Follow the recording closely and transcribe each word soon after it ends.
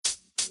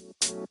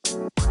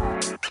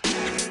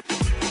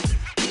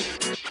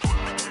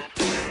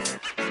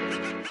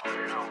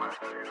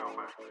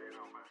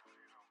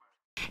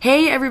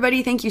Hey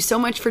everybody, thank you so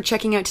much for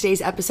checking out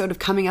today's episode of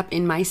Coming Up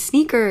in My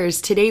Sneakers.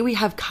 Today we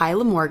have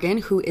Kyla Morgan,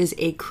 who is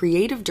a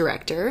creative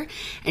director,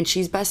 and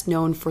she's best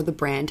known for the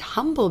brand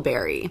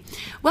Humbleberry.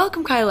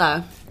 Welcome,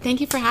 Kyla. Thank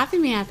you for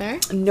having me, Heather.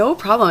 No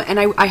problem. And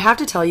I have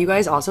to tell you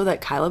guys also that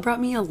Kyla brought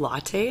me a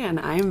latte, and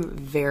I'm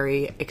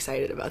very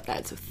excited about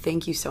that, so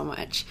thank you so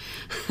much.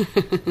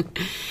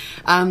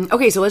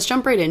 Okay, so let's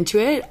jump right into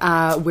it.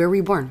 Where were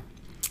you born?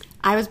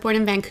 I was born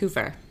in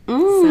Vancouver,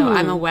 so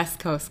I'm a West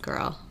Coast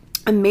girl.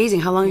 Amazing.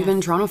 How long have you been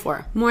in Toronto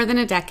for? More than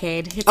a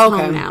decade. It's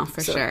home now,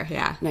 for sure,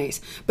 yeah. Nice.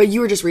 But you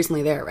were just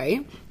recently there,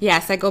 right?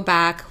 Yes, I go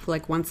back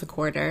like once a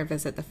quarter,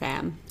 visit the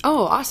fam.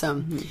 Oh,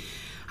 awesome.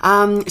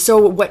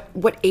 So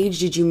what age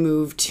did you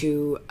move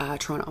to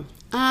Toronto?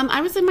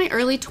 I was in my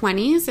early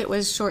 20s. It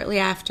was shortly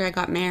after I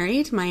got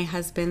married. My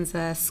husband's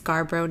a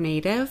Scarborough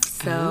native,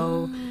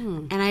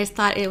 and I just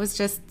thought it was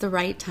just the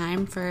right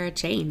time for a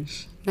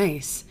change.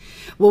 Nice.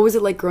 What was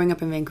it like growing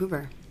up in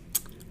Vancouver?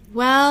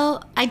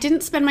 Well, I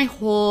didn't spend my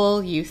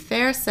whole youth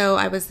there, so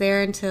I was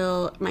there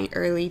until my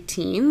early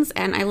teens,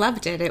 and I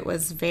loved it. It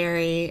was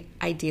very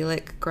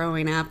idyllic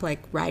growing up,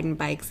 like riding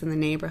bikes in the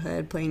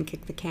neighborhood, playing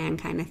kick the can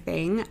kind of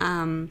thing.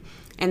 And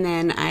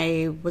then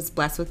I was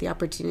blessed with the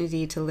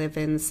opportunity to live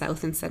in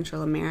South and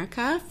Central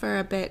America for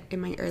a bit in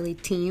my early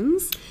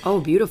teens. Oh,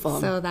 beautiful.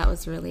 So that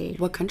was really...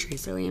 What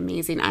countries? Really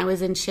amazing. I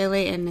was in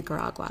Chile and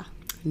Nicaragua.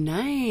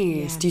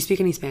 Nice. Yeah. Do you speak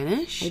any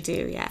Spanish? I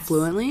do, yes.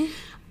 Fluently?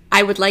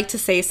 I would like to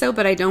say so,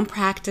 but I don't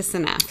practice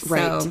enough.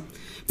 Right. So.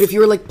 But if you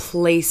were like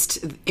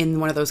placed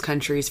in one of those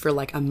countries for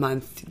like a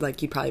month,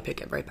 like you'd probably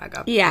pick it right back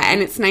up. Yeah,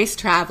 and it's nice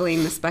traveling,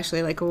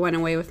 especially like I went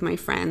away with my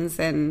friends,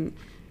 and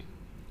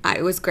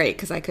it was great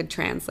because I could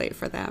translate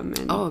for them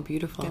and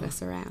beautiful. Get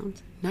us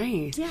around.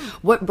 Nice. Yeah.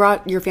 What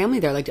brought your family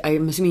there? Like,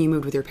 I'm assuming you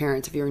moved with your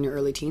parents if you were in your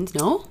early teens,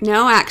 no?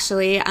 No,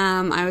 actually.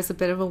 I was a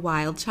bit of a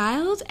wild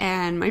child,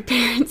 and my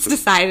parents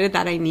decided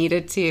that I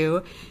needed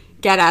to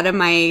get out of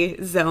my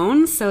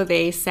zone, so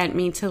they sent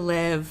me to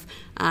live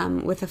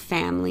with a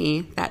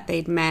family that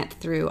they'd met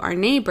through our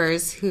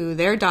neighbors, who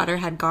their daughter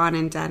had gone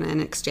and done an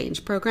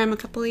exchange program a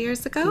couple of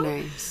years ago.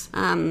 Nice.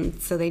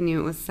 So they knew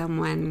it was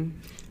someone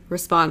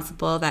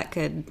responsible that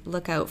could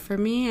look out for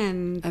me,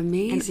 and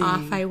amazing.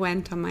 And off I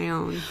went on my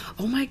own.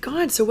 Oh my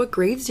God. So what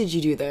grades did you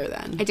do there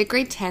then? I did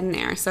grade 10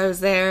 there. So I was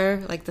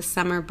there like the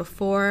summer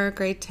before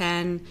grade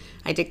 10.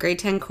 I did grade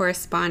 10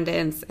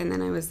 correspondence, and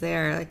then I was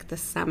there like the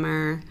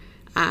summer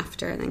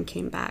after, and then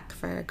came back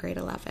for grade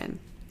 11.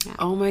 Yeah.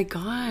 Oh my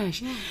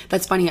gosh. Yeah.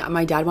 That's funny.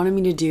 My dad wanted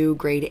me to do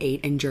grade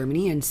 8 in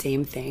Germany, and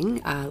same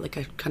thing, like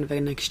a kind of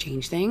an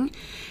exchange thing.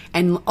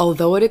 And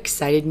although it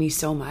excited me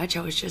so much,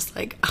 I was just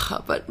like,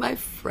 but my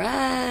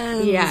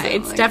friends. Yeah,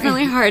 it's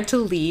definitely hard to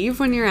leave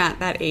when you're at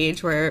that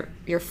age where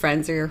your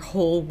friends are your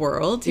whole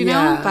world, you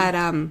know? But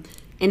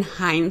in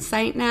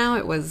hindsight now,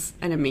 it was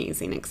an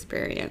amazing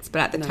experience.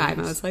 But at the time,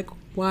 I was like,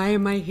 why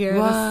am I here?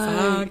 This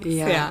sucks.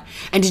 Yeah.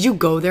 And did you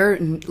go there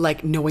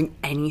like knowing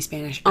any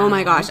Spanish? Oh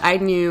my gosh, I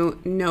knew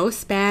no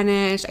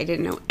Spanish. I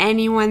didn't know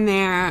anyone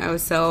there.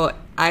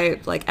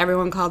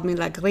 Everyone called me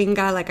La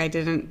Gringa. Like I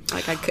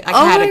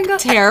had a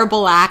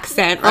terrible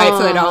accent, right?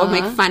 So they'd all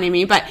make fun of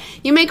me. But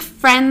you make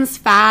friends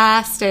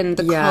fast, and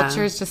the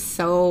culture is just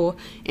so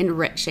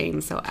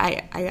enriching. So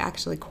I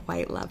actually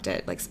quite loved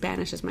it. Like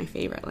Spanish is my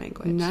favorite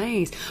language.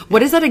 Nice. What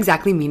does that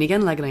exactly mean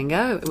again, La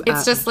Gringa?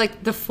 It's just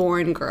like the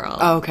foreign girl.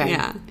 Oh, okay.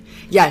 Yeah.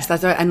 Yes,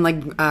 that's right. And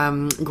like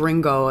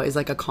gringo is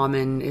like a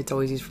common. It's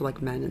always used for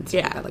like men and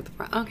stuff like that.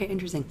 Like okay,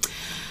 interesting.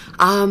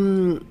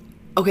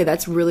 Okay,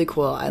 that's really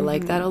cool. I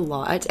like that a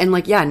lot. And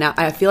like, now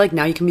I feel like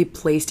now you can be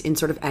placed in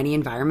sort of any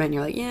environment and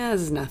you're like,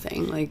 this is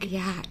nothing. Like,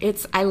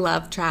 I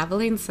love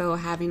traveling, so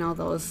having all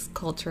those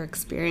culture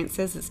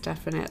experiences is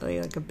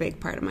definitely like a big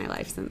part of my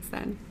life since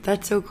then.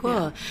 That's so cool.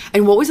 Yeah.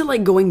 And what was it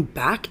like going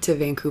back to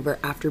Vancouver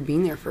after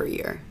being there for a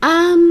year?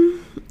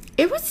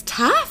 It was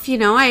tough,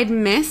 I had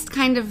missed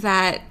kind of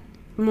that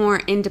more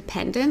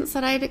independence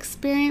that I'd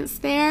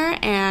experienced there,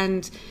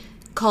 and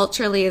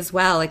culturally as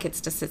well, like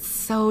it's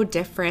so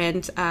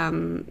different.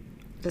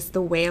 Just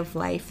the way of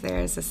life there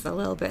is just a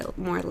little bit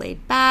more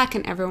laid back,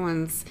 and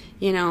everyone's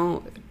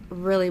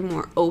really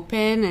more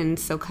open. And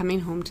so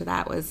coming home to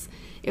that was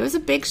a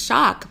big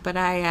shock, but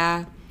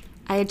I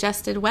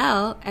adjusted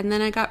well, and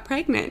then I got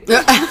pregnant.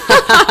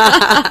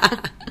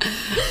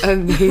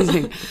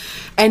 Amazing.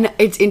 And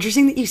it's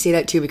interesting that you say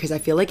that too, because I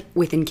feel like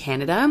within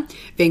Canada,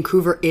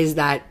 Vancouver is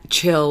that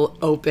chill,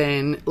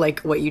 open, like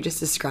what you just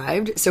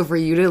described. So for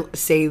you to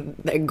say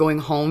that going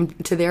home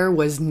to there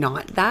was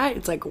not that,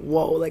 it's like,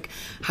 whoa, like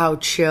how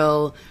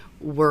chill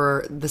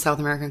were the South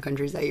American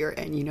countries that you're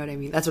in? You know what I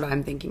mean? That's what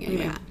I'm thinking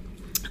anyway.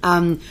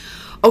 Yeah.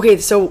 Okay,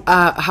 so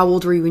how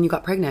old were you when you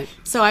got pregnant?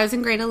 So I was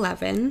in grade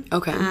 11.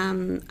 Okay.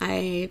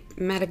 I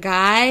met a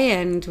guy,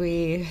 and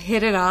we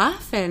hit it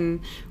off,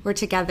 and we're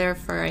together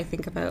for, I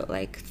think, about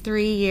like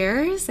 3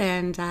 years.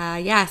 And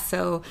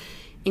so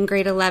in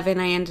grade 11,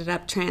 I ended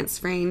up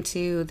transferring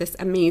to this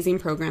amazing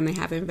program they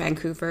have in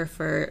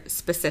Vancouver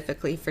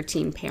specifically for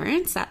teen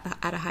parents at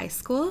a high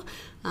school.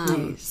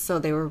 Nice. So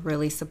they were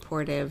really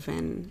supportive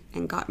and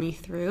got me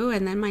through.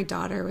 And then my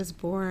daughter was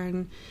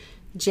born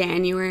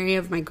January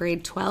of my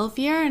grade 12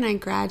 year, and I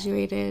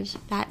graduated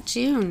that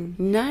June.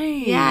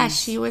 Nice. Yeah,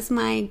 she was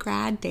my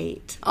grad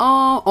date.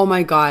 Oh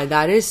my God,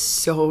 that is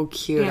so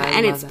cute. Yeah,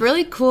 and it's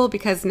really cool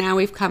because now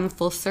we've come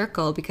full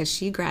circle because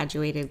she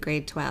graduated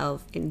grade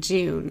 12 in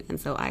June, and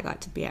so I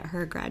got to be at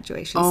her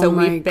graduation. So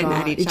we've been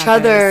at each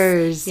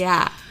other's.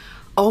 Yeah.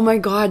 Oh my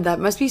God, that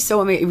must be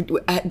so amazing.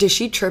 Does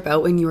she trip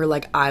out when you were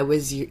like, I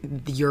was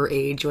your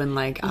age when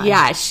like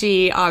Yeah,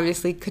 she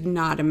obviously could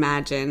not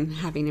imagine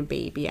having a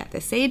baby at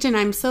this age, and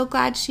I'm so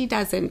glad she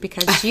doesn't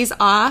because she's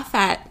off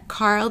at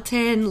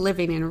Carleton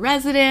living in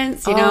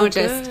residence, you know,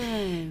 just...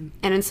 Good.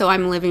 And so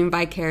I'm living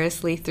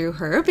vicariously through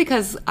her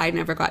because I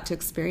never got to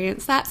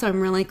experience that. So I'm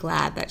really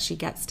glad that she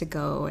gets to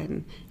go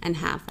and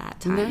have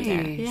that time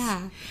there.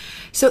 Yeah.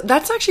 So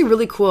that's actually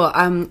really cool.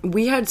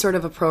 We had sort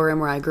of a program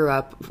where I grew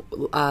up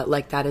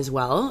like that as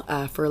well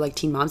for like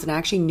teen moms. And I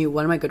actually knew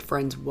one of my good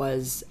friends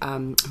was,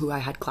 who I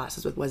had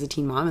classes with, was a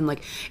teen mom. And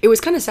like, it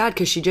was kind of sad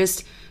because she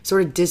just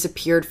sort of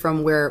disappeared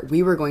from where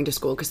we were going to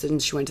school because then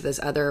she went to this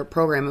other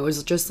program. It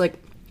was just like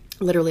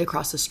literally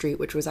across the street,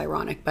 which was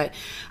ironic, but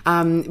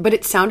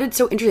it sounded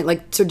so interesting.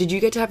 Like, so did you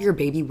get to have your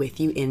baby with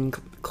you in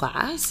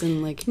class?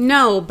 And like,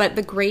 no, but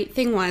the great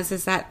thing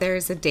is that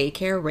there's a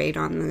daycare right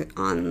on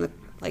the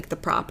like the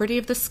property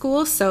of the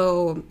school.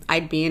 So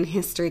I'd be in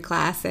history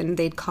class and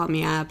they'd call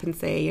me up and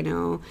say, you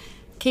know,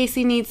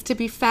 Casey needs to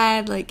be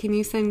fed. Like, can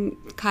you send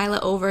Kyla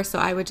over? So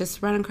I would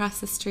just run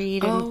across the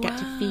street and get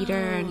to feed her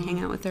and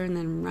hang out with her and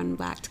then run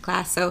back to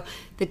class. So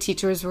the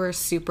teachers were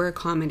super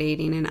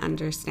accommodating and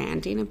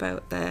understanding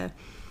about the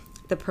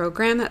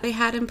program that they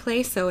had in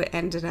place. So it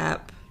ended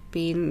up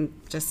being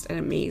just an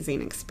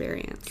amazing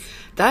experience.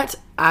 That's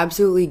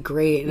absolutely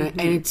great, and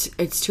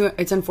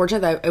it's unfortunate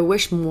that I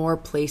wish more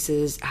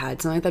places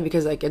had something like that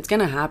because like it's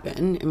gonna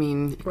happen. I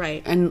mean,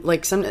 right? And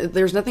like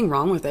there's nothing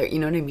wrong with it. You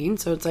know what I mean?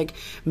 So it's like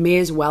may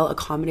as well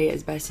accommodate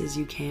as best as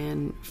you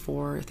can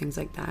for things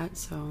like that.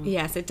 So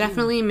yes, it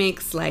definitely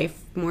makes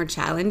life more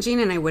challenging,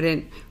 and I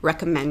wouldn't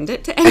recommend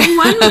it to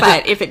anyone.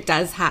 But if it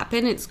does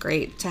happen, it's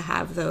great to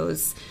have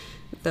those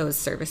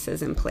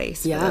services in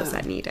place for those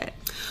that need it.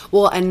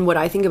 Well, and what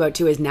I think about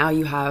too is now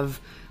you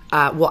have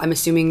I'm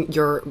assuming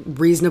you're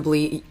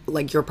reasonably,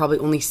 like, you're probably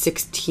only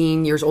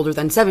 16 years older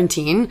than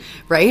 17,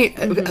 right?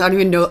 Mm-hmm. I don't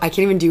even know, I can't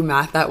even do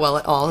math that well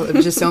at all. It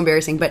was just so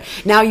embarrassing. But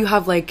now you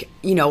have, like,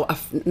 you know,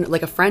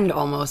 like a friend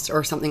almost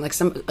or something, like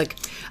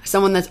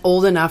someone that's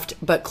old enough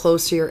but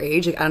close to your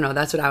age. Like, I don't know,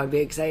 that's what I would be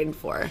excited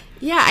for.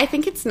 Yeah, I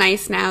think it's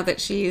nice now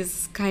that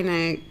she's kind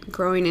of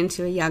growing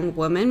into a young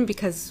woman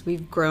because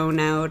we've grown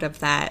out of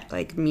that,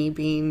 like, me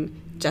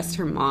being just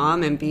her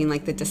mom and being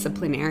like the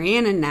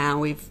disciplinarian, and now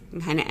we've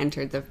kind of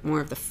entered the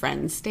more of the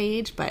friend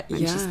stage, but then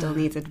she still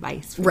needs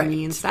advice from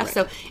me and stuff.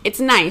 So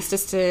it's nice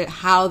just to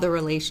how the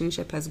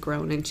relationship has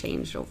grown and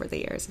changed over the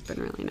years. It's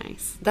been really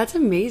nice. That's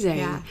amazing.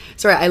 Yeah.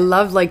 Sorry, I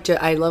love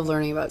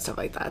learning about stuff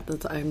like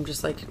that. I'm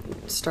just like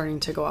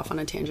starting to go off on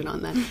a tangent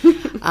on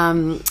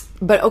that.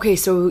 But okay,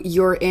 so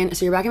you're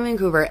back in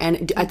Vancouver,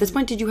 and at this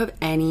point, did you have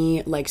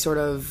any like sort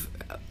of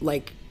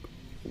like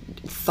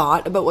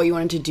thought about what you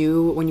wanted to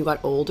do when you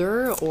got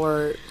older?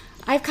 Or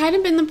I've kind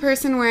of been the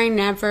person where I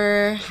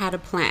never had a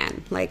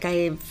plan. Like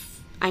I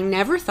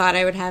never thought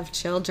I would have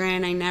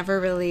children. I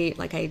never really,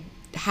 like, I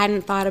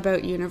hadn't thought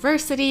about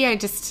university. I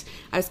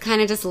was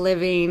kind of just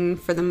living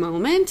for the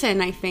moment.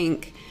 And I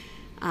think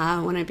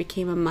when I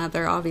became a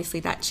mother, obviously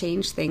that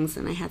changed things,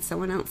 and I had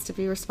someone else to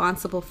be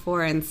responsible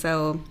for, and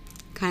so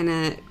kind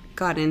of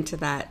got into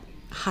that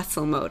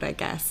hustle mode, I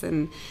guess.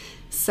 And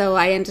so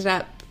I ended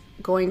up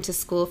going to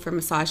school for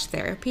massage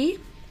therapy,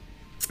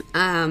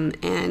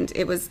 and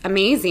it was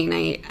amazing.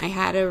 I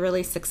had a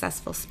really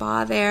successful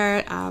spa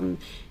there, and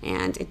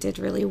it did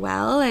really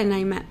well, and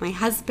I met my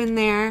husband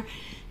there.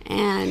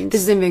 And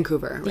this is in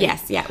Vancouver, right?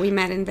 Yes, yeah, we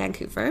met in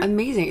Vancouver.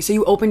 Amazing. So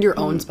you opened your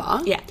own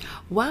spa? Yeah.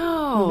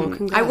 Wow.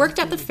 Mm-hmm. I worked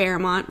at the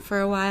Fairmont for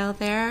a while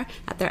there,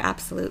 at their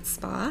Absolute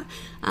Spa,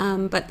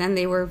 but then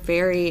they were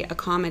very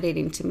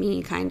accommodating to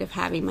me, kind of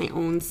having my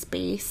own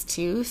space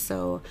too,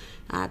 so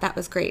that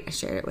was great. I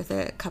shared it with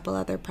a couple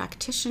other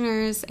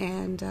practitioners,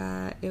 and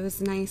it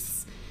was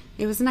nice.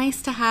 It was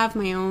nice to have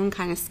my own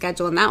kind of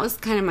schedule, and that was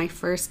kind of my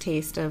first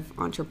taste of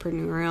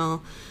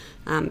entrepreneurial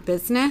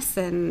business,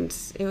 and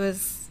it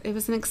was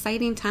an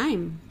exciting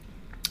time.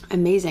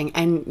 Amazing.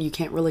 And you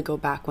can't really go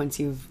back once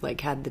you've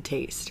like had the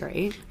taste,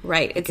 right?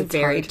 Right. It's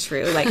very hard.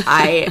 True. Like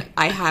I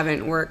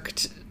haven't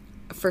worked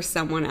for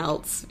someone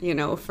else, you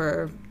know,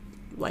 for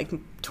like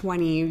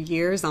 20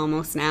 years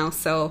almost now.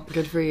 So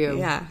good for you.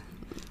 Yeah.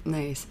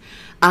 Nice.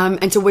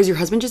 And so was your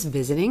husband just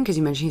visiting? Because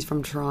you mentioned he's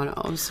from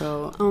Toronto.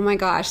 So oh my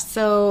gosh.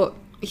 So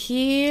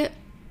I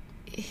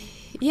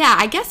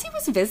guess he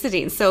was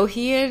visiting. So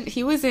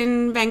he was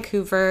in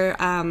Vancouver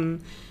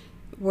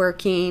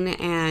working,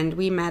 and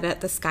we met at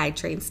the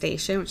SkyTrain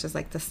station, which is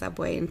like the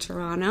subway in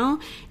Toronto,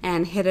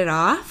 and hit it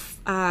off.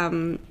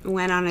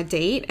 Went on a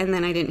date, and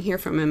then I didn't hear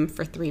from him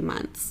for 3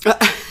 months.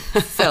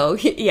 So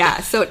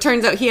it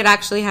turns out he had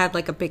actually had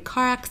like a big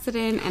car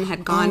accident and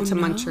had gone to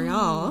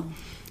Montreal.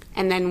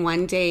 And then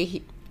one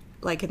day,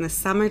 like in the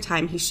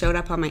summertime, he showed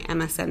up on my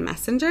MSN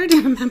Messenger. Do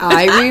you remember that?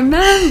 I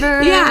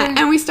remember. Yeah,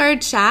 and we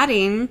started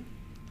chatting.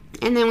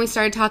 And then we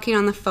started talking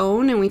on the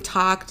phone, and we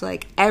talked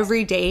like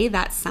every day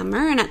that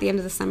summer. And at the end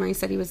of the summer, he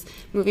said he was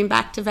moving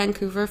back to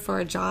Vancouver for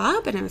a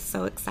job, and I was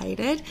so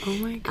excited. Oh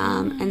my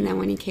God. And then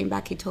when he came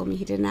back, he told me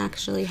he didn't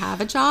actually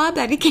have a job,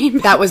 that he came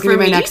back. That was going to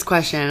be my me. next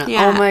question.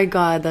 Yeah. Oh my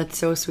God, that's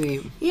so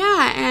sweet.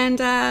 Yeah, and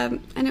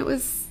it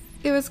was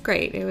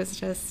great. It was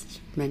just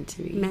Meant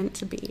to be. meant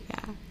to be.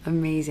 Yeah.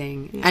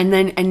 Amazing. Yeah.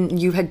 And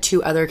you've had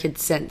 2 other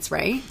kids since,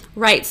 right?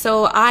 Right.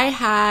 So I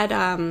had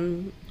I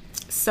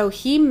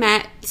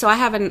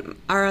have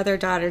our other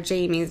daughter,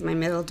 Jamie, is my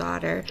middle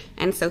daughter.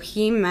 And so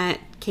he met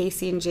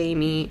Casey and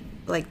Jamie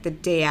like the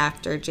day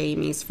after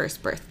Jamie's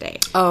first birthday.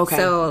 Oh, okay.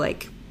 So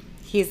like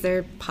he's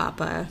their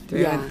papa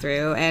through and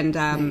through. And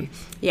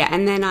Nice.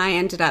 and then I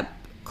ended up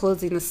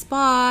closing the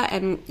spa,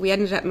 and we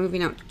ended up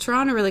moving out to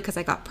Toronto really because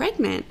I got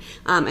pregnant,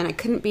 and I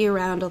couldn't be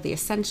around all the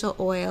essential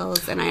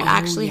oils, and I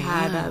had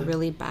had a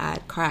really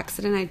bad car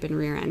accident. I'd been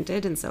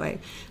rear-ended, and so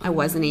I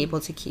wasn't able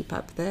to keep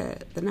up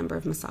the number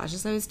of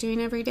massages I was doing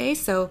every day,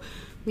 so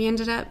we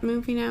ended up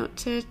moving out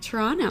to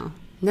Toronto.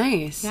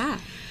 Nice. Yeah.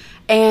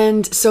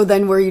 And so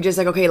then were you just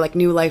like, okay, like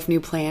new life, new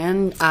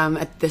plan?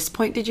 At this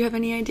point, did you have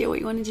any idea what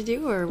you wanted to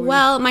do?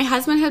 Well, my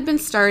husband had been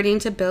starting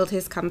to build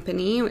his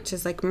company, which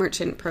is like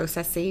merchant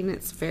processing.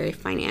 It's very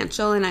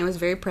financial, and I was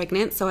very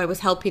pregnant, so I was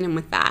helping him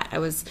with that.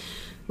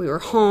 We were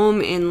home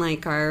in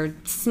like our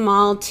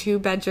small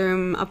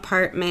 2-bedroom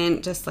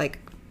apartment, just like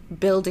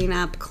building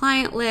up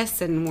client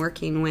lists and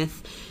working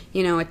with,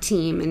 a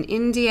team in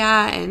India,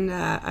 and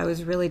I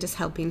was really just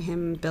helping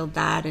him build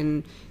that,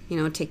 and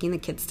taking the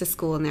kids to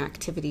school and their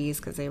activities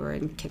because they were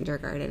in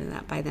kindergarten and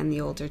that by then the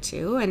older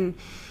two. And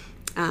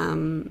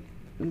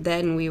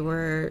then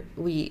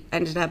we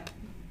ended up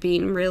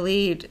being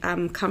really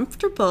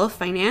comfortable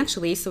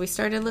financially, so we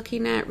started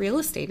looking at real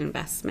estate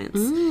investments.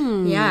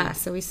 Yeah,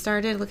 so we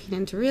started looking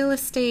into real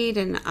estate,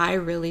 and I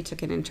really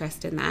took an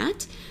interest in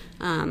that.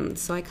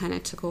 So I kind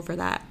of took over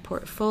that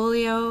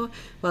portfolio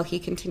while he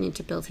continued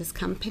to build his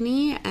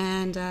company,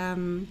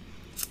 and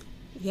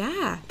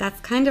yeah,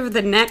 that's kind of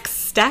the next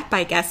step,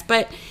 I guess.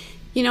 But,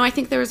 I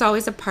think there was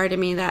always a part of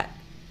me that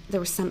there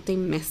was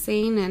something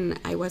missing, and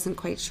I wasn't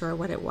quite sure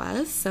what it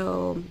was.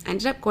 So I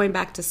ended up going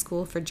back to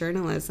school for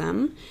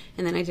journalism,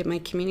 and then I did my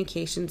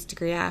communications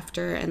degree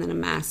after, and then a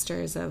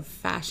master's of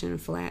fashion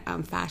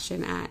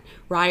at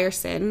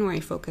Ryerson, where I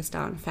focused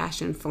on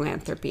fashion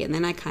philanthropy. And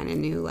then I kind of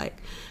knew, like,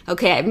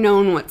 okay, I've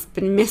known what's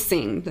been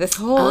missing this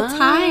whole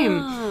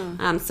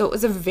time. So it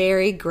was a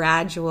very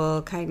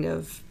gradual kind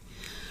of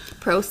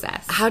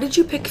process. How did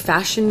you pick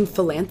fashion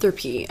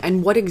philanthropy,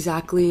 and what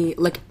exactly,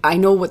 like, I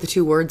know what the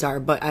 2 words are,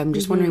 but I'm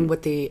just wondering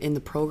what they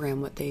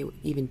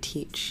even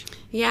teach.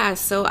 Yeah,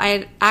 so I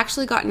had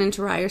actually gotten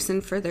into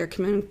Ryerson for their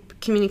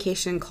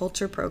communication and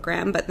culture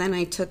program, but then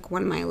I took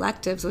one of my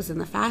electives was in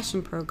the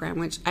fashion program,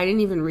 which I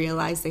didn't even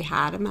realize they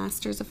had a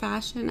master's of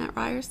fashion at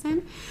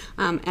Ryerson,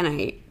 and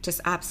I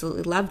just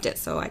absolutely loved it,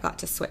 so I got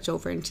to switch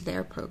over into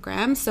their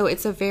program. So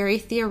it's a very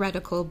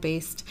theoretical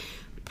based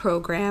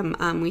program.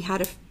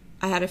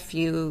 I had a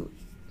few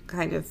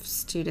kind of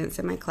students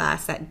in my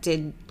class that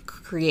did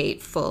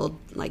create full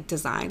like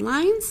design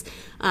lines,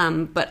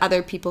 but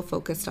other people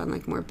focused on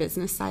like more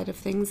business side of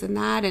things and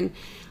that, and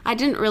I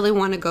didn't really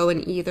want to go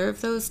in either of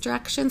those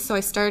directions, so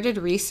I started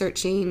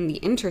researching the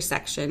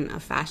intersection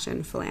of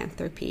fashion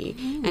philanthropy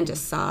and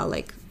just saw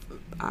like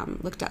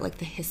looked at like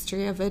the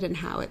history of it and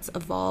how it's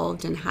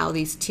evolved and how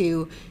these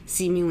 2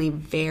 seemingly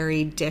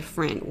very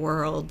different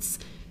worlds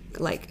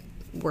like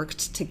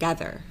worked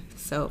together.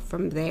 So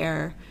from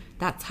there,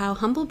 that's how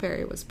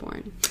Humbleberry was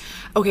born.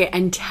 Okay,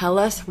 and tell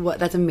us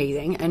that's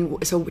amazing. And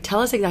so tell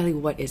us exactly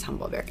what is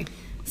Humbleberry.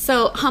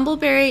 So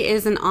Humbleberry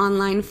is an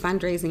online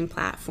fundraising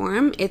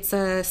platform. It's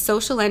a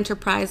social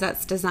enterprise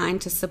that's designed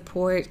to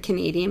support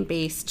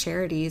Canadian-based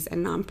charities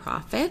and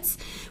nonprofits.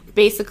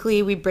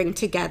 Basically, we bring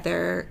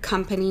together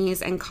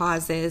companies and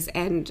causes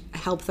and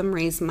help them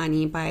raise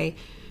money by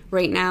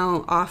right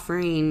now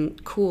offering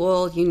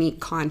cool, unique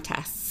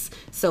contests.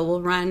 So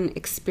we'll run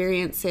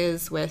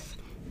experiences with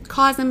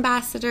cause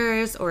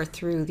ambassadors or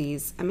through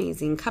these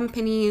amazing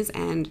companies,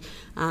 and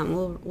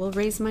we'll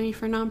raise money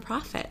for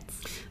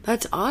nonprofits.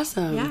 That's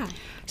awesome. Yeah.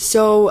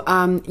 So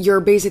you're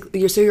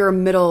a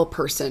middle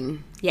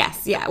person.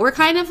 Yes, yeah. We're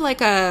kind of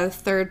like a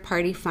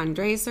third-party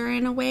fundraiser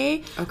in a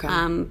way. Okay.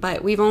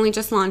 But we've only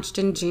just launched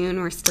in June.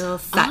 We're still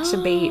such a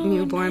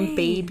newborn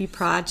baby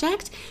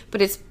project,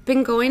 but it's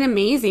been going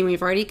amazing.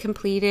 We've already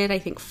completed, I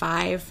think,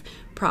 5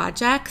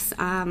 projects.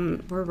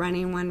 We're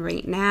running one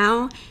right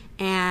now,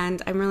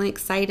 and I'm really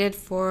excited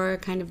for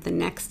kind of the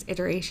next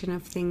iteration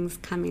of things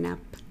coming up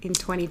in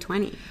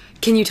 2020.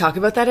 Can you talk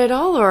about that at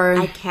all, or?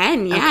 I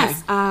can,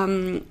 yes.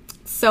 Okay.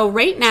 So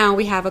right now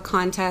we have a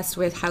contest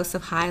with House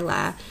of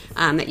Hyla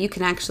that you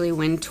can actually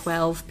win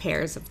 12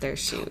 pairs of their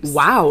shoes.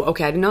 Wow.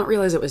 Okay. I did not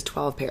realize it was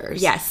 12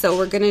 pairs. Yes. So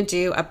we're going to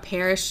do a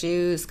pair of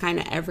shoes kind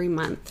of every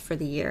month for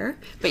the year.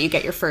 But you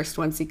get your first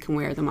ones. You can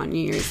wear them on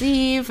New Year's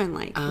Eve and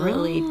like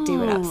really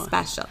do it up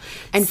special.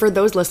 And for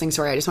those listening,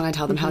 sorry, I just want to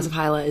tell them House of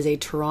Hyla is a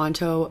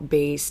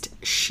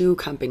Toronto-based shoe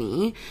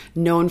company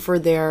known for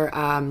their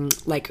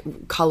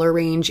like color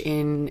range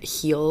in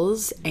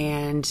heels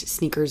and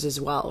sneakers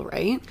as well,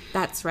 right?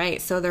 That's right.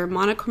 So they're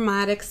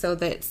monochromatic, so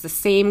that it's the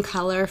same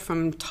color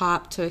from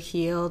top to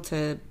heel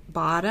to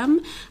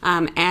bottom,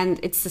 and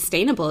it's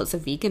sustainable. It's a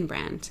vegan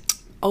brand.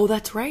 Oh,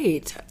 that's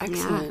right.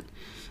 Excellent.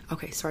 Yeah.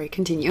 Okay, sorry,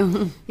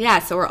 continue. Yeah,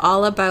 so we're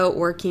all about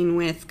working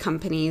with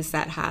companies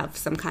that have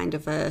some kind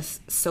of a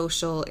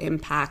social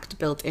impact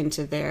built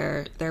into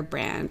their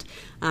brand.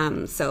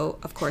 So,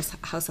 of course,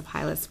 House of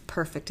Hyla is a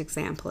perfect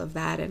example of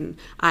that, and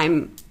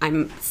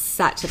I'm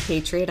such a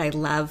patriot. I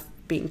love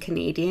being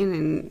Canadian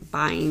and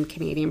buying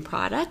Canadian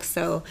products.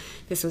 So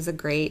this was a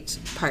great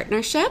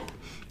partnership.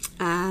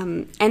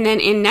 And then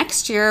in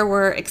next year,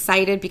 we're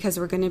excited because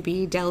we're going to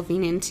be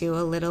delving into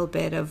a little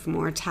bit of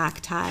more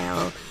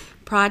tactile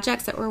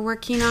projects that we're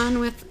working on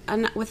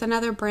with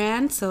another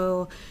brand.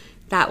 So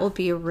that will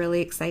be a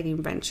really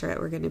exciting venture that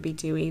we're going to be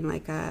doing,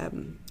 like a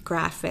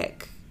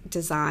graphic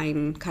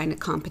design kind of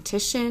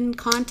competition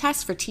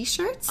contest for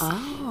t-shirts.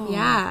 Oh.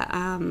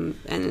 Yeah. And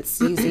it's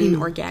using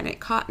organic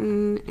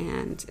cotton,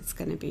 and it's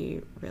going to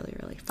be really,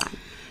 really fun.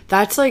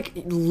 That's like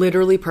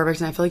literally perfect.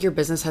 And I feel like your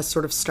business has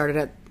sort of started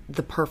at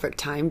the perfect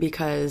time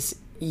because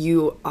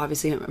you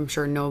obviously, I'm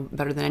sure, know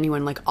better than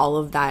anyone, like all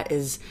of that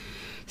is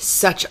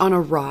such on a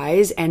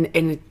rise.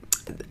 And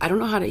I don't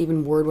know how to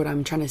even word what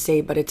I'm trying to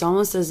say, but it's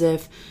almost as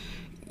if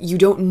you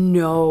don't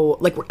know,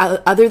 like,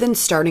 other than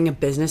starting a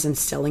business and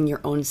selling your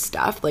own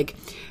stuff, like,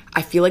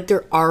 I feel like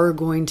there are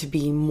going to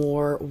be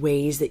more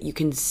ways that you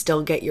can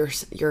still get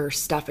your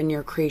stuff and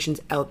your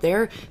creations out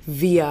there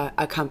via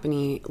a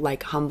company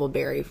like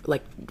Humbleberry,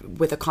 like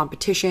with a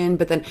competition.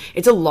 But then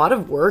it's a lot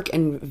of work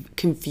and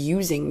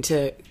confusing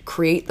to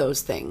create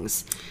those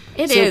things.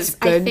 It is.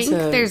 I think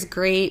there's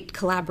great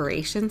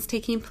collaborations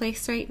taking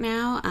place right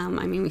now.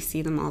 I mean, we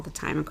see them all the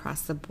time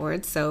across the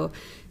board. So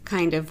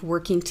kind of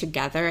working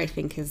together, I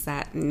think, is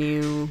that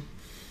new,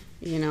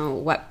 you know,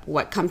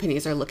 what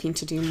companies are looking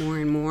to do more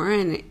and more.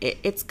 And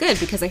it's good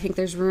because I think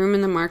there's room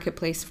in the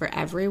marketplace for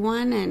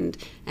everyone. And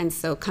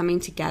so coming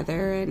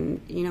together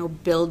and, you know,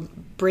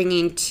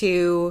 bringing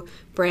two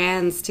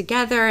brands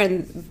together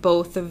and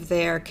both of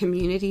their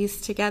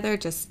communities together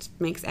just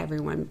makes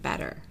everyone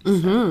better.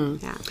 Mm-hmm.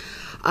 So, yeah.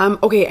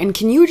 Okay, and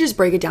can you just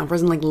break it down for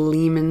us in like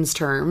layman's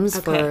terms?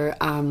 Okay.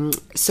 And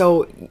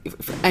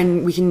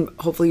we can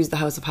hopefully use the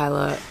House of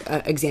Hyla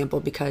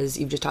example because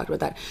you've just talked about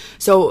that.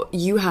 So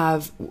you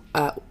have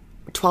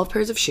 12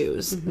 pairs of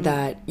shoes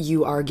that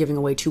you are giving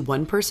away to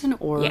one person,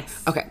 or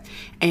yes. Okay,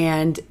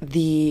 and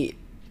these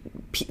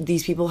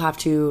people have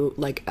to,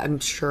 like, I'm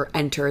sure,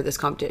 enter this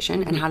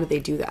competition. And how do they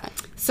do that?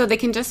 So they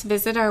can just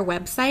visit our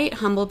website,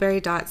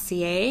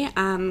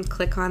 humbleberry.ca,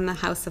 click on the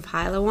House of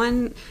Hyla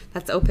one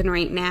that's open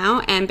right now,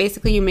 and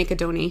basically you make a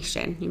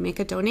donation.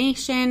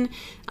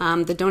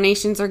 The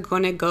donations are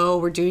going to go,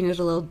 we're doing it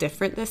a little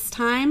different this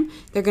time.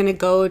 They're going to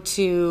go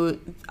to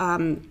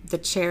the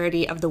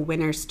charity of the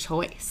winner's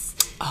choice.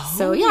 Oh.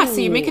 So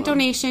you make a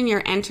donation,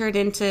 you're entered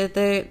into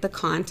the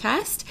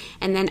contest,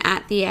 and then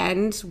at the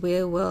end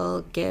we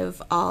will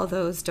give all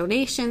those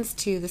donations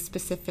to the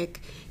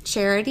specific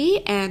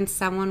charity, and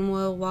someone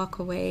will walk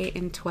away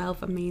in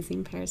 12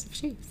 amazing pairs of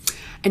shoes.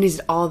 And is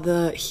it all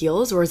the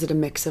heels, or is it a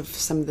mix of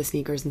some of the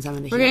sneakers and some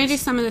of the heels? We're going to do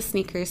some of the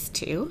sneakers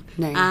too.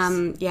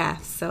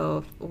 Nice.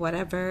 So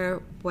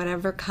whatever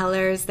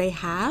colors they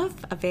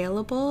have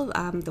available,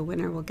 the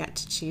winner will get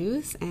to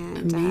choose,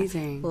 and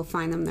amazing. We'll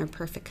find them their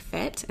perfect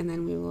fit, and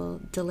then we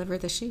will deliver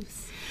the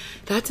shoes.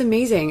 That's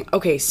amazing.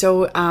 Okay,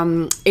 so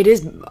it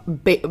is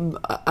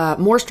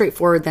more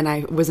straightforward than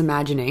I was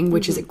imagining,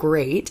 which is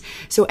great.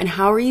 So, and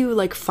how are you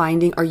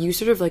are you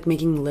sort of like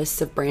making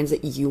lists of brands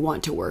that you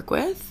want to work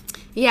with?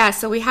 Yeah,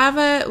 so we have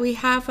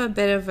a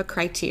bit of a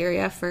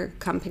criteria for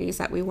companies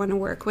that we want to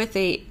work with.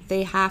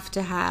 They have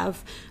to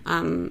have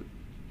an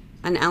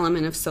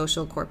element of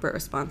social corporate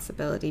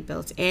responsibility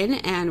built in,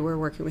 and we're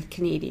working with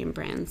Canadian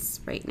brands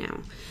right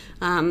now.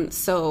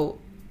 So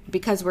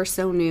because we're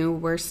so new,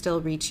 we're still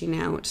reaching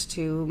out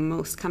to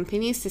most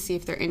companies to see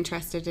if they're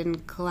interested in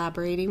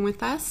collaborating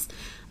with us.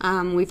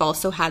 We've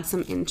also had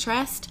some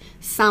interest,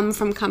 some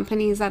from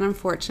companies that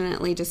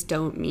unfortunately just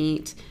don't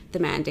meet the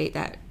mandate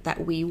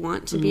that we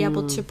want to be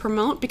able to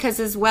promote, because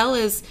as well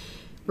as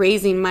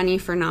raising money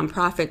for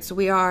nonprofits,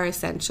 we are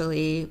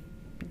essentially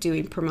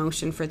doing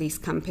promotion for these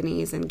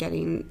companies and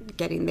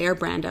getting their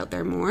brand out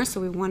there more.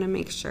 So we want to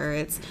make sure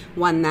it's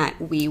one that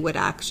we would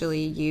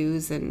actually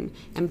use and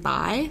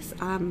buy.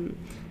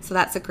 So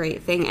that's a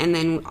great thing. And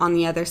then on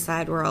the other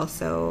side, we're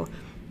also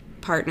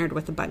partnered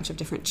with a bunch of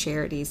different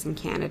charities in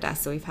Canada.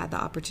 So we've had the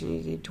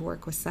opportunity to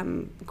work with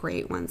some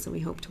great ones, and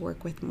we hope to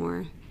work with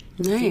more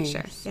in the Nice.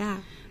 future. Yeah.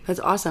 That's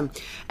awesome.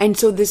 And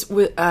so is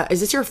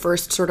this your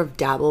first sort of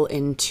dabble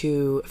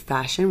into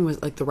fashion?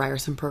 Was like the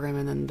Ryerson program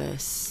and then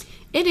this?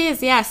 It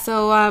is, yeah.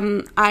 So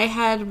I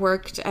had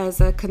worked as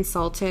a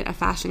consultant, a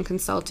fashion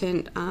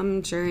consultant,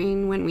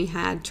 during when we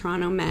had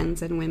Toronto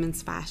Men's and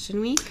Women's Fashion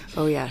Week.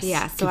 Oh yes,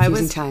 yeah. So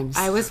Confusing times.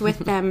 I was with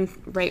them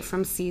right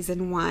from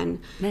season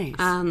 1. Nice.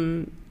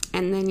 And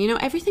then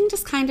everything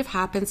just kind of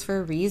happens for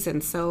a reason.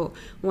 So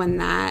when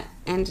that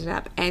ended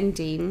up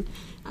ending,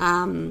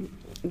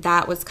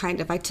 that was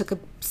kind of, I took a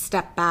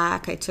step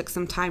back. I took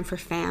some time for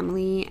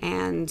family,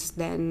 and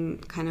then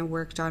kind of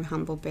worked on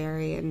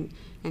Humbleberry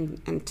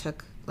and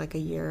took like a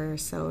year or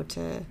so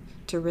to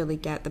really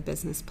get the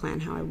business plan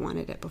how I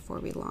wanted it before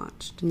we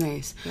launched.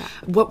 Nice. Yeah.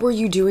 What were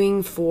you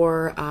doing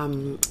for,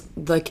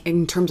 like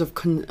in terms of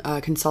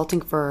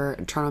consulting for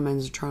Toronto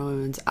Men's, Toronto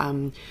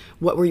Women's?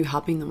 What were you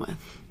helping them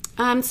with?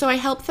 So I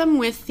helped them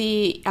with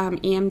the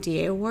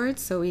EMDA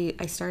Awards. So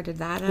I started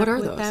that What up are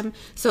with those? them.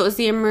 So it was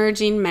the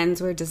Emerging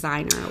Menswear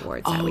Designer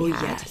Awards that we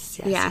had. Yes,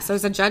 yeah, so I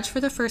was a judge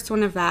for the first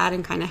one of that,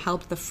 and kind of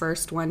helped the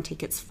first one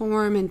take its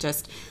form, and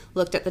just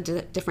looked at the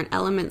different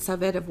elements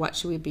of it, of what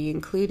should we be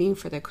including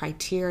for the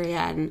criteria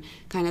and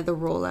kind of the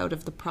rollout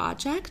of the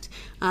project.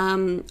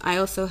 I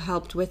also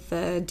helped with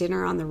the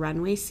Dinner on the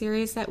Runway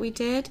series that we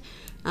did.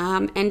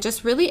 And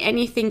just really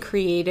anything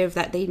creative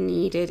that they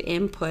needed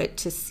input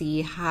to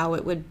see how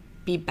it would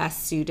be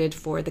best suited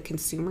for the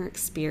consumer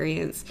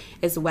experience,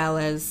 as well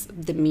as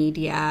the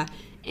media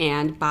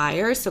and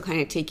buyers. So kind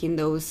of taking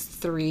those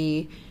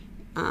three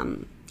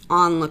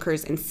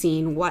onlookers and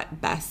seeing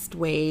what best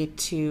way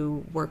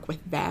to work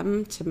with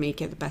them to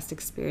make it the best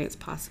experience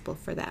possible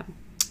for them.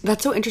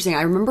 That's so interesting.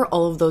 I remember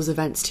all of those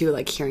events too,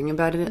 like hearing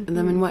about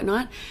them and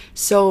whatnot.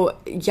 So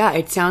yeah,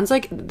 it sounds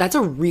like that's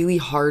a really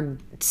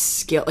hard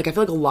skill. Like I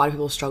feel like a lot of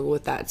people struggle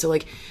with that. So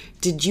like,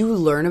 did you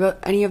learn about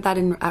any of that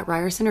at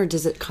Ryerson, or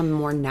does it come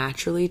more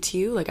naturally to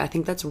you? Like I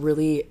think that's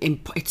really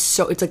it's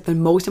like the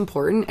most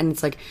important, and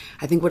it's like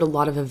I think what a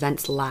lot of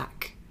events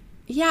lack.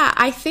 Yeah,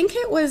 I think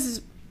it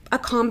was a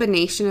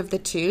combination of the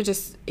two.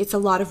 Just it's a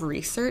lot of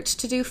research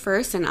to do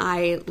first, and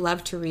I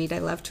love to read, I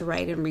love to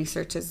write, and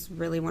research is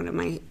really one of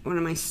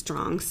my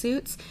strong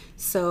suits.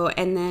 So,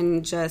 and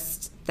then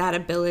just that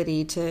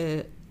ability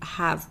to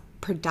have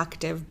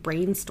productive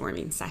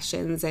brainstorming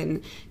sessions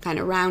and kind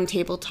of round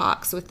table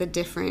talks with the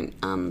different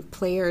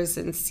players,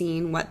 and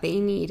seeing what they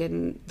need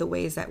and the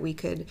ways that we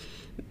could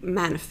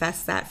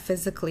manifest that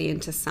physically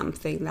into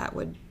something that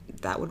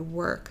would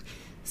work.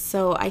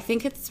 So I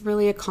think it's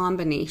really a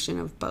combination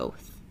of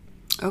both.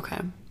 Okay,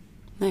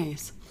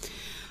 nice.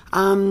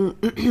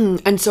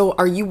 And so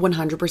are you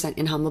 100%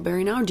 in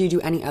Humbleberry now? Do you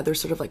do any other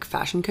sort of like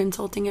fashion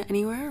consulting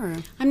anywhere? Or?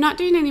 I'm not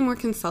doing any more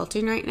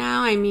consulting right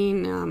now. I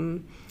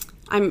mean,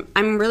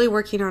 I'm really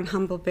working on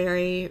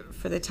Humbleberry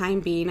for the time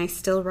being. I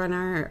still run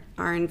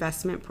our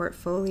investment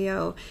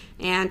portfolio,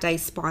 and I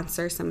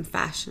sponsor some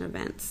fashion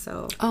events.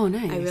 So oh,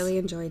 nice. I really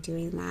enjoy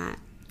doing that.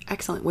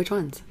 Excellent. Which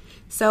ones?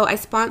 So I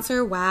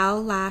sponsor WOW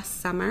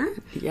last summer.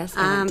 Yes.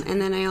 And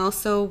then I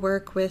also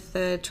work with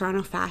the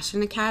Toronto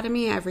Fashion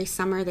Academy. Every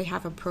summer they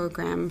have a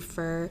program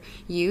for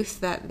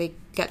youth that they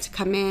get to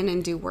come in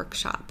and do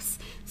workshops.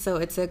 So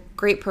it's a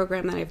great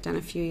program that I've done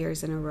a few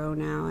years in a row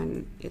now,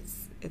 and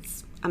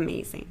it's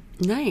amazing.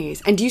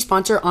 Nice. And do you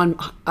sponsor on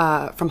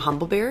from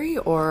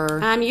Humbleberry or?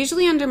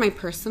 Usually under my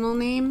personal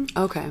name.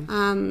 Okay.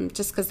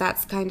 Just because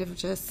that's kind of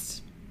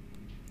just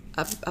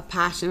a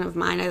passion of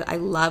mine. I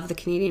love the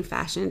Canadian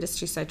fashion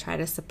industry, so I try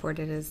to support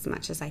it as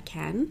much as I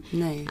can.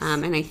 Nice.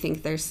 And I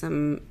think there's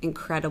some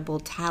incredible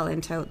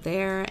talent out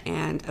there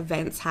and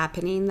events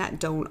happening that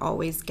don't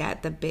always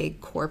get the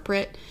big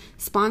corporate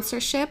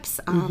sponsorships.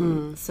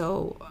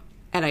 So,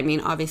 and I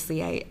mean,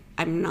 obviously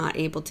I'm not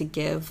able to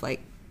give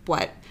like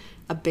what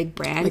a big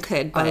brand like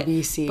could, but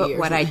RBC but or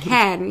what I something.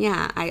 can,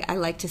 yeah, I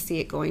like to see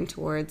it going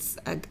towards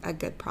a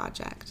good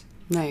project.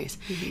 Nice.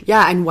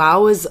 Yeah, and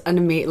WOW was an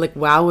amazing, like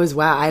WOW was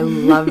WOW. I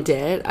loved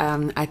it.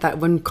 I thought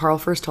when Carl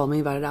first told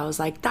me about it, I was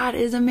like, that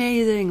is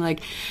amazing.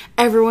 Like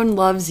everyone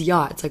loves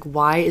yachts. Like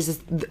why is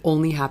this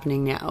only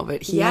happening now?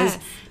 But he has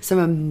some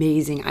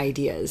amazing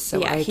ideas. So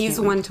yeah, I he's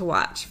can't one to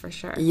watch for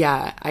sure.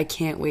 Yeah, I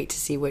can't wait to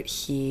see what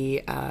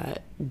he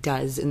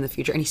does in the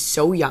future. And he's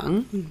so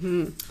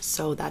young.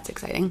 So that's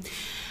exciting.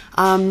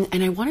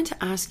 And I wanted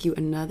to ask you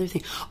another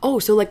thing. Oh,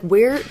 so like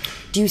where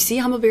do you see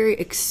Humbleberry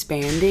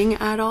expanding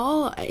at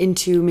all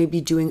into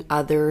maybe doing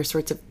other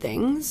sorts of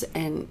things?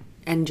 And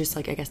just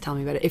like, I guess, tell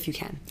me about it if you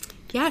can.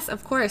 Yes,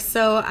 of course.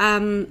 So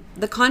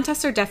the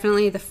contests are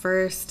definitely the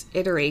first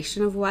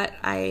iteration of what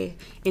I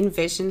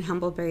envision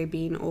Humbleberry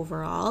being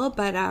overall,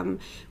 but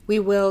we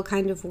will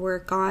kind of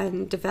work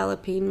on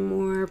developing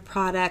more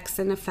products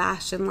in a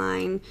fashion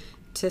line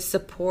to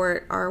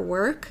support our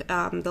work.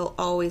 There'll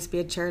always be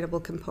a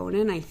charitable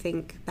component. I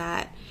think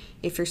that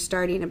if you're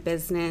starting a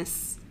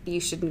business, you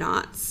should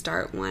not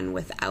start one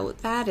without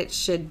that. It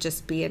should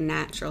just be a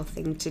natural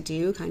thing to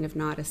do, kind of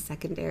not a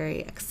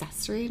secondary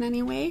accessory in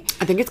any way.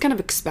 I think it's kind of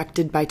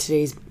expected by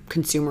today's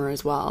consumer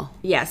as well.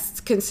 Yes,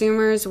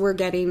 consumers were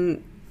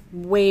getting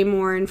way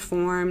more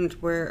informed.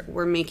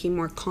 We're making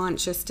more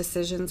conscious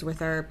decisions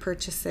with our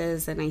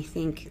purchases, and I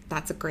think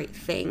that's a great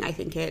thing. I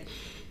think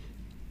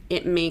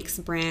it makes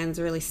brands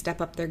really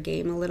step up their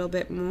game a little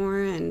bit more,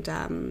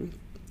 and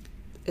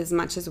as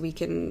much as we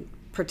can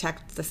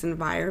protect this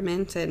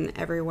environment and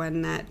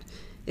everyone that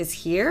is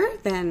here,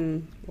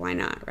 then why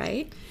not,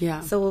 right?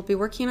 Yeah. So we'll be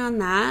working on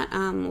that.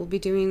 We'll be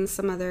doing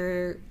some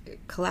other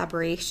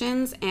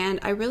collaborations, and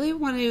I really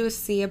want to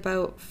see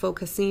about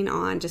focusing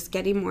on just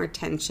getting more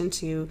attention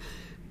to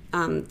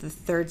the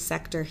third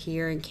sector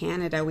here in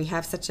Canada. We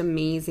have such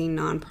amazing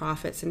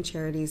nonprofits and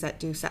charities that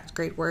do such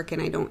great work,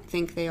 and I don't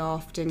think they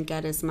often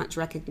get as much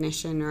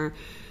recognition or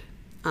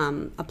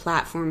a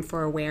platform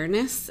for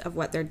awareness of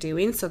what they're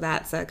doing. So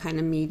that's a kind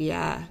of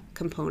media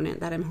component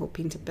that I'm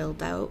hoping to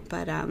build out.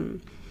 But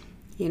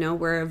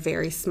we're a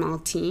very small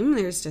team.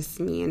 There's just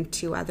me and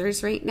 2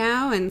 others right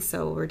now, and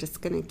so we're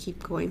just going to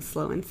keep going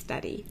slow and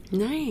steady.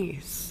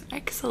 Nice.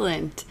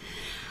 Excellent.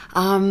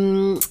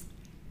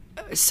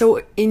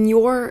 So in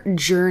your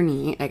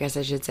journey, I guess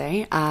I should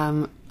say,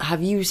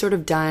 have you sort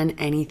of done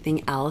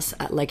anything else?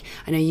 Like,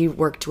 I know you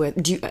worked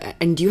with, do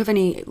you have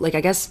any, like,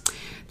 I guess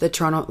the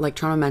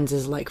Toronto Men's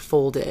is like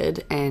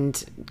folded,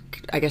 and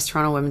I guess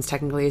Toronto Women's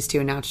technically is too,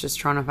 and now it's just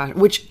Toronto Fashion,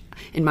 which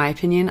in my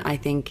opinion, I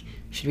think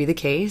should be the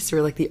case.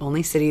 We're like the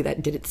only city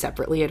that did it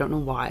separately. I don't know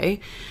why,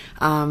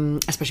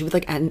 especially with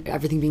like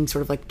everything being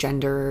sort of like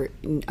gender,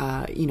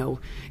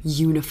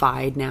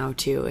 unified now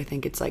too. I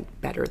think it's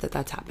like better that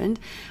that's happened.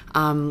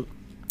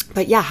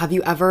 But yeah, have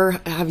you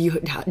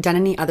done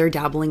any other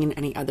dabbling in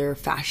any other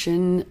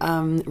fashion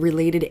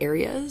related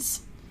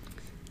areas?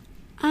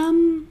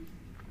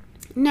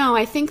 No,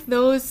 I think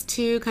those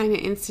 2 kind of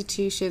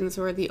institutions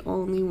were the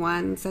only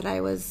ones that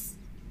I was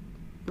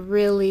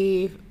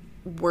really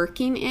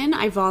working in.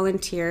 I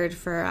volunteered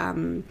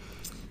for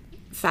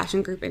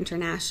Fashion Group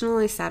International.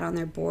 I sat on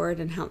their board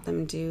and helped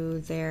them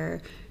do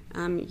their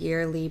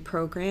yearly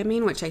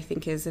programming, which I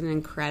think is an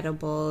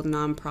incredible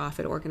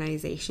nonprofit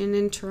organization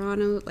in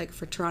Toronto, like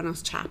for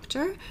Toronto's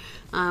chapter.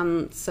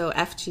 So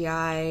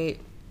FGI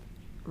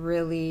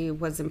really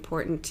was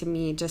important to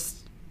me, just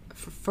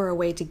for a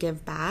way to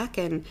give back,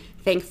 and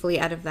thankfully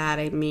out of that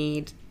I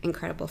made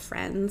incredible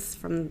friends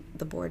from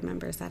the board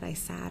members that I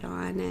sat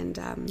on. And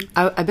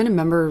I've been a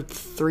member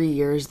 3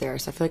 years there,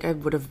 so I feel like I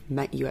would have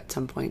met you at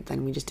some point,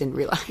 then we just didn't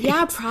realize.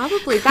 Yeah,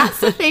 probably. That's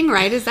the thing,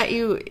 right? Is that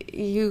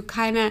you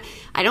kind of,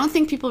 I don't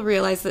think people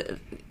realize that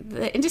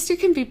the industry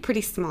can be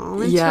pretty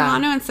small in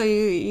Toronto, and so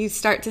you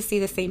start to see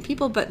the same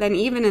people, but then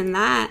even in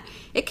that,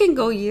 it can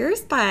go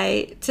years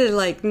by to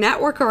like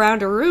network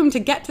around a room to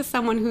get to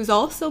someone who's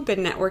also been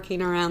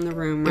networking around the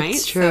room, right?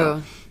 It's true.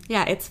 So,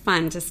 yeah, it's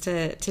fun just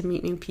to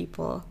meet new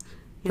people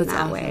in that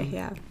awesome. way.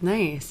 Yeah,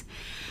 nice.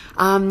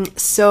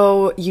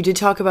 So you did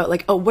talk about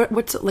like,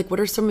 what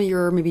are some of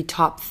your maybe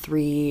top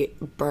 3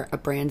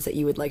 brands that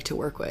you would like to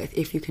work with,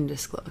 if you can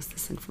disclose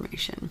this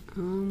information?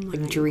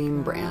 Like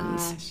dream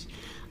brands.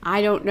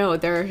 I don't know.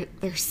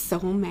 There's so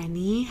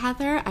many,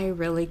 Heather. I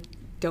really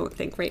don't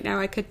think right now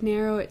I could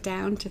narrow it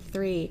down to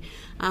 3.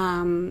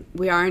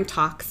 We are in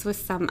talks with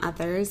some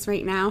others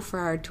right now for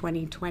our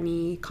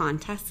 2020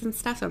 contests and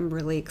stuff. I'm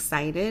really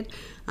excited.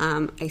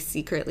 I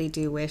secretly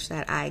do wish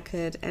that I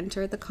could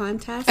enter the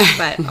contest,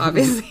 but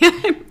obviously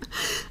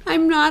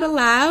I'm not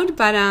allowed.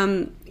 But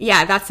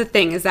yeah, that's the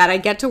thing, is that I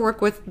get to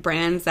work with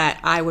brands that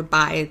I would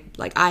buy,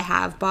 like I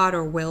have bought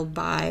or will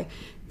buy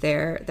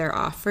their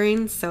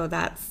offerings. So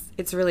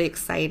it's really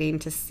exciting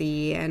to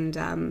see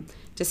and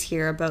just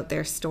hear about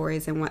their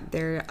stories and what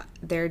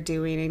they're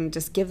doing, and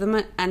just give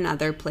them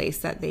another place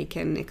that they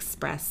can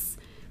express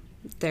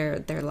their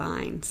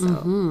line.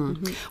 So,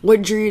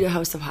 What drew you to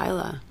House of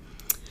Hyla?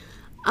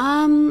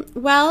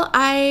 Well,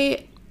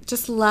 I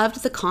just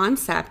loved the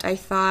concept. I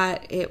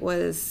thought it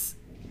was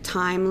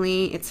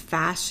timely, it's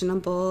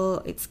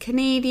fashionable, it's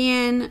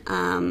Canadian.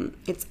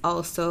 It's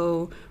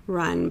also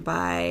run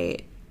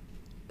by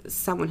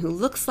someone who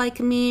looks like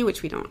me,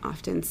 which we don't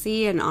often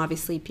see, and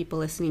obviously people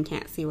listening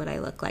can't see what I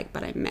look like,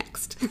 but I'm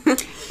mixed.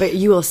 But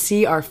you will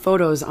see our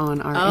photos on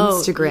our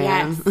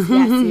Instagram.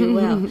 Yes, you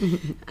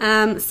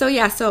will.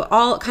 So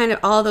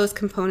all those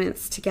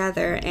components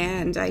together,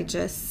 and I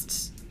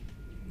just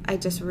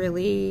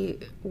really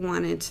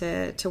wanted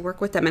to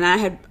work with them, and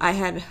I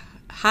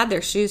had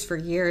their shoes for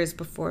years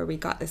before we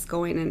got this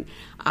going, and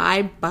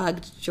I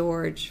bugged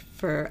George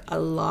for a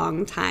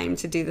long time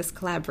to do this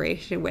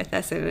collaboration with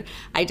us, and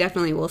I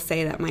definitely will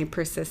say that my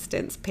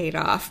persistence paid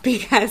off,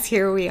 because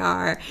here we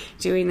are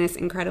doing this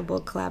incredible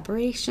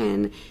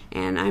collaboration,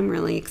 and I'm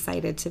really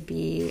excited to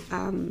be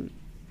in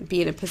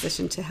a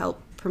position to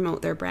help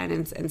promote their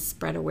brand and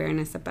spread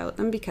awareness about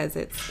them, because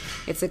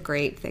it's a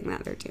great thing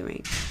that they're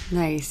doing.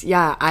 Nice.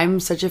 Yeah, I'm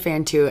such a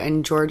fan too,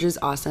 and George is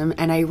awesome.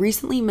 And I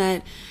recently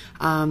met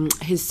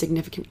his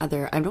significant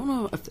other. I don't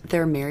know if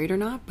they're married or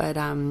not, but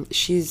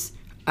she's,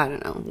 I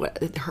don't know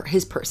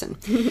his person,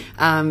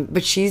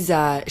 but she's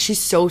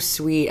so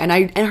sweet,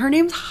 and her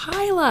name's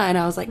Hyla, and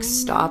I was like,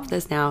 stop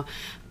this now.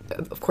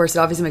 of course, it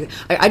obviously makes.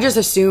 I just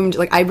assumed,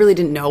 like, I really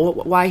didn't know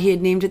why he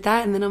had named it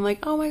that, and then I'm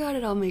like, oh my god,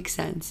 it all makes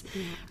sense.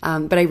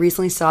 But I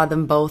recently saw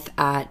them both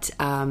at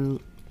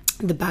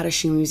the Bata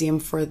Shoe Museum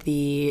for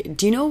the.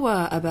 Do you know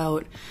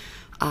about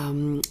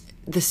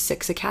the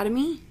Six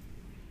Academy?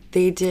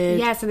 They did.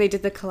 Yeah, so they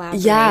did the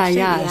collaboration. Yeah.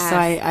 Yes. So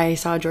I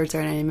saw George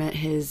there and I met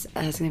his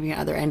significant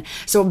other. And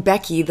so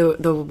Becky,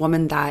 the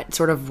woman that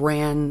sort of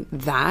ran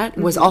that,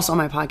 was also on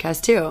my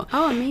podcast too.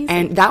 Oh, amazing.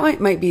 And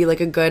that might be like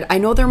a good, I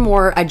know they're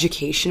more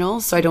educational,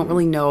 so I don't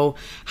really know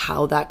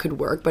how that could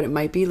work, but it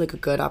might be like a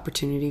good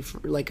opportunity for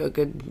like a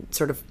good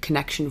sort of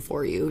connection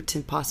for you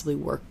to possibly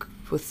work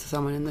with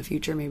someone in the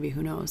future, maybe,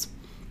 who knows.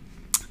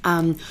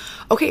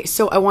 Okay,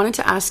 so I wanted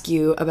to ask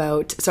you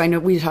about, so I know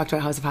we talked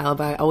about House of Hyla,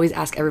 but I always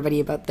ask everybody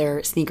about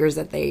their sneakers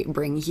that they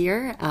bring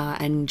here,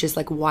 and just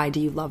like, why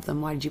do you love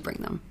them? Why did you bring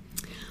them?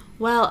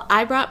 Well,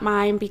 I brought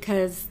mine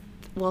because,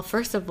 well,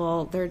 first of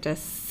all, they're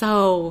just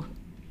so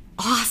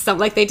awesome.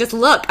 Like, they just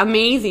look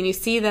amazing. You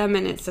see them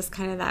and it's just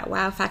kind of that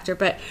wow factor.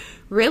 But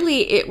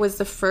really, it was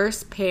the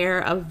first pair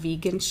of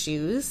vegan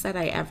shoes that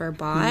I ever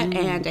bought.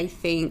 And I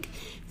think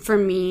for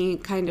me,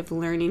 kind of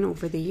learning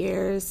over the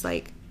years,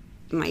 like,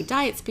 my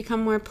diet's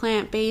become more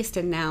plant-based,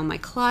 and now my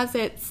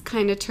closet's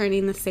kind of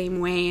turning the same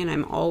way, and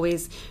I'm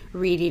always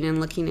reading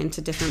and looking into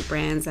different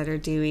brands that are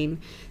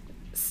doing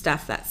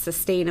stuff that's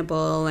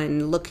sustainable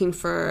and looking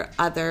for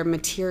other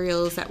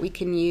materials that we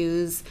can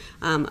use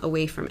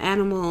away from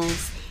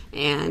animals.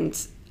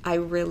 And I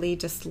really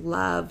just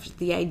loved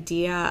the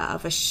idea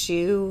of a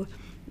shoe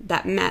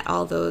that met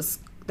all those,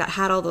 that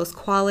had all those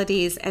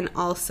qualities, and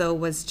also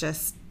was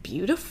just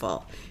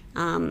beautiful.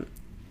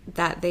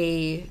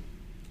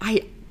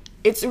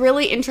 It's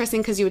really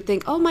interesting because you would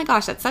think, oh my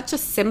gosh, that's such a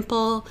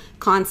simple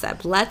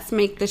concept. Let's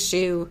make the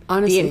shoe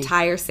the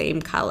entire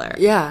same color.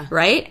 Yeah.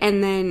 Right?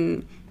 And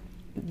then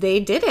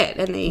they did it.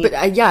 But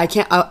I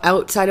can't,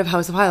 outside of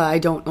House of Hyla, I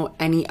don't know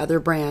any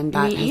other brand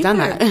that has done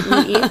that.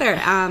 Me either.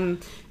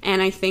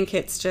 And I think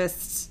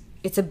it's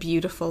a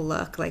beautiful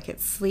look. Like,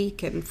 it's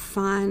sleek and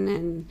fun,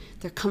 and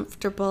they're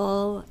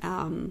comfortable.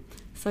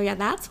 So yeah,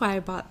 that's why I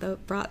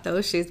brought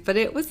those shoes. But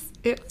it was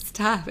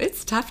tough.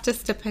 It's tough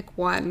just to pick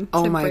one.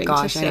 Oh my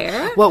gosh! To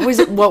share. What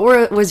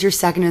was your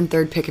second and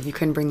third pick if you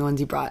couldn't bring the ones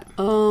you brought?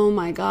 Oh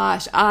my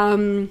gosh!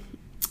 I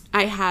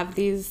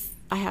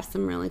have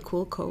some really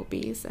cool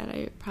Kobe's that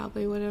I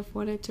probably would have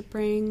wanted to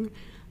bring,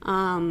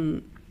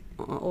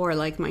 or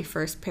like my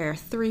first pair of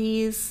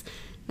threes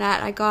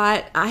that I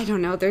got. I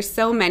don't know. There's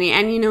so many,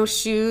 and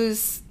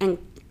shoes and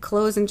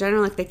clothes in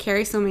general, like, they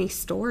carry so many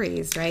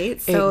stories,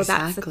 right? So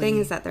that's the thing,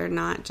 is that they're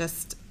not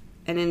just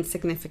an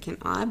insignificant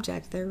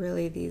object. They're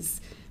really these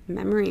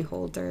memory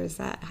holders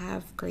that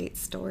have great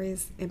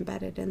stories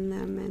embedded in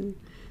them, and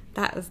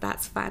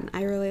that's fun.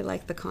 I really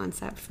like the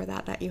concept for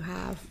that you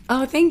have.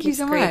 Oh, thank you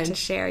so much. It's great to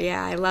share.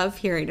 Yeah, I love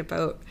hearing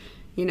about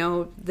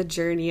the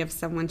journey of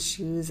someone's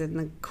shoes and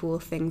the cool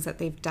things that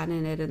they've done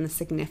in it and the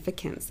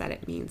significance that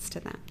it means to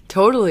them.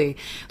 Totally.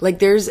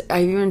 Like,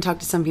 I've even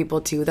talked to some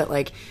people too that,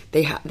 like,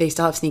 they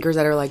still have sneakers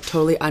that are, like,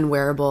 totally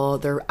unwearable.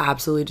 They're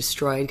absolutely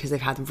destroyed because they've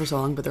had them for so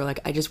long, but they're like,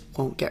 I just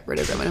won't get rid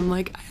of them. And I'm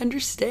like, I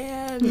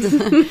understand.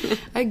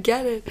 I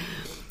get it.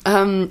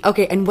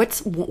 Okay, and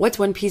what's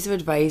one piece of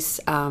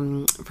advice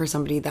for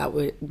somebody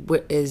that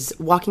is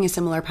walking a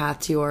similar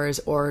path to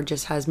yours, or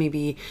just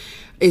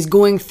is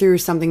going through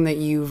something that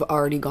you've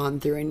already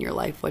gone through in your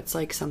life? What's,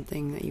 like,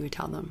 something that you would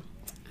tell them?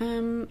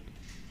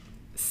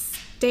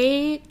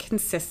 Stay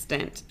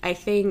consistent. I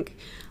think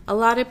a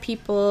lot of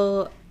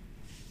people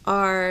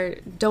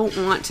don't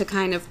want to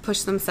kind of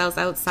push themselves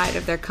outside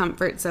of their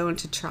comfort zone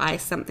to try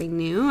something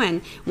new,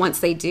 and once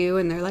they do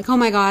and they're like, oh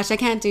my gosh, I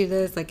can't do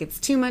this, like, it's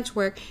too much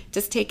work,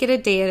 just take it a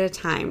day at a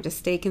time. Just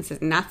stay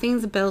consistent.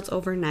 Nothing's built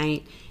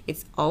overnight.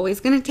 It's always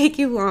going to take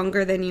you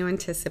longer than you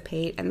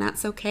anticipate, and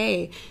that's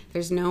okay.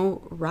 There's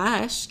no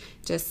rush.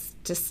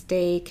 Just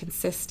stay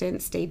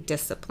consistent, stay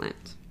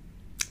disciplined.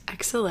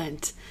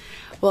 Excellent.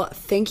 Well,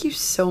 thank you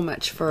so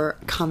much for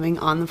coming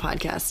on the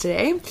podcast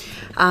today.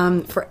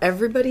 For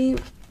everybody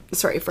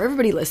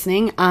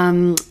listening,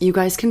 you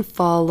guys can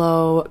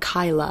follow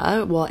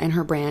Kyla, and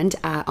her brand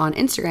on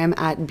Instagram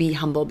at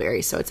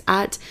BeHumbleberry. So it's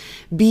at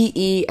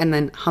BE and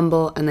then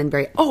humble and then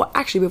berry. Oh,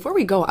 actually, before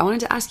we go, I wanted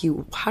to ask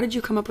you, how did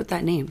you come up with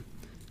that name?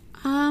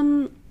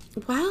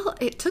 Well,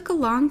 it took a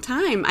long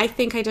time. I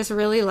think I just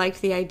really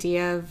liked the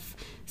idea of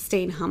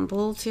staying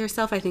humble to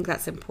yourself. I think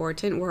that's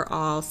important. We're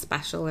all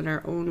special in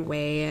our own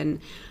way,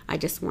 and I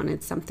just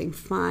wanted something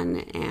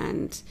fun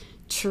and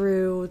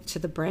true to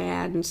the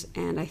brand,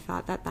 and I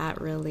thought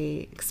that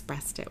really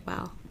expressed it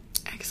well.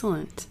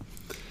 Excellent.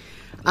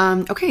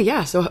 Okay,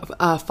 yeah, so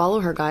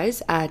follow her,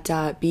 guys, at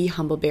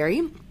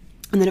BeHumbleberry.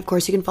 And then, of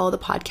course, you can follow the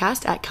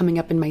podcast at Coming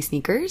Up in My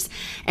Sneakers.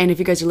 And if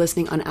you guys are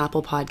listening on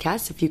Apple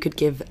Podcasts, if you could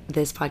give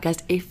this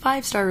podcast a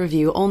 5-star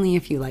review, only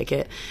if you like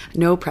it,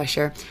 no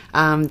pressure,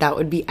 that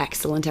would be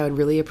excellent. I would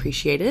really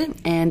appreciate it.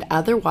 And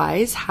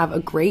otherwise, have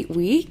a great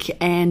week,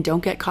 and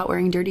don't get caught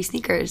wearing dirty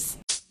sneakers.